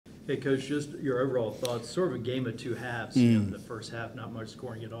Hey, Coach, just your overall thoughts, sort of a game of two halves. You know, the first half, not much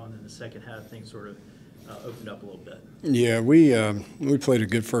scoring it on, and the second half, things sort of opened up a little bit. Yeah, we played a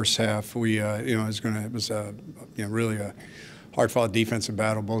good first half. We you know it was really a hard-fought defensive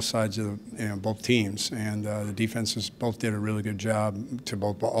battle, both sides of both teams, and the defenses both did a really good job to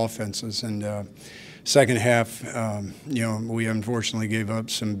both offenses. And second half, we unfortunately gave up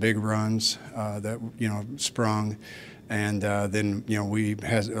some big runs that sprung. And then we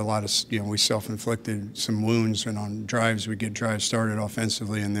had a lot of we self-inflicted some wounds, and on drives we get drives started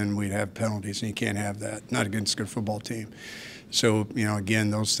offensively, and then we'd have penalties, and you can't have that, not against a good football team. So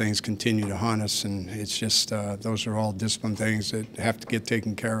again, those things continue to haunt us, and it's just those are all discipline things that have to get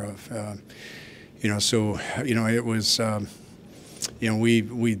taken care of. So it was.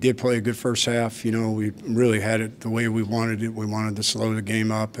 We did play a good first half. We really had it the way we wanted it. We wanted to slow the game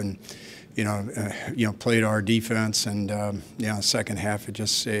up and. Played our defense, and second half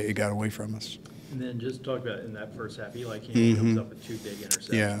it got away from us. And then just talk about in that first half, Eli King comes up with 2 big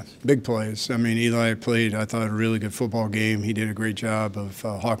interceptions. Yeah, big plays. I mean, Eli played, I thought, a really good football game. He did a great job of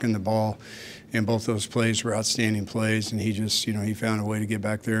hawking the ball, and both those plays were outstanding plays. And he just, he found a way to get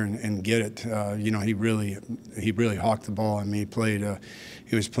back there and get it. He really hawked the ball. I mean,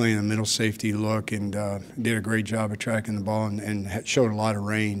 he was playing a middle safety look and did a great job of tracking the ball and showed a lot of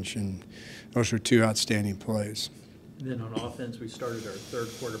range. And those were 2 outstanding plays. And then on offense, we started our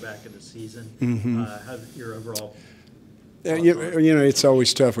 3rd quarterback of the season. How your overall? It's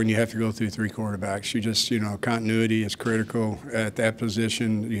always tough when you have to go through 3 quarterbacks. You just, continuity is critical at that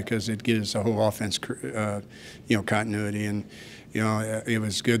position because it gives the whole offense, continuity. And, it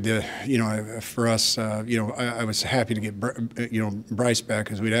was good to, for us, I was happy to get, Bryce back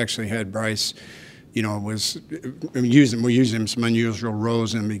because we'd actually had Bryce, we used him some unusual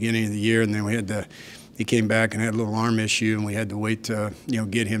roles in the beginning of the year, and then he came back and had a little arm issue, and we had to wait to,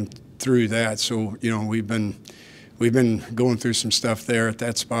 get him through that. So, we've been going through some stuff there at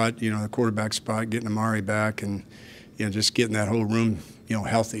that spot, the quarterback spot, getting Amari back, and just getting that whole room,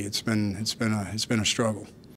 healthy. It's been a struggle.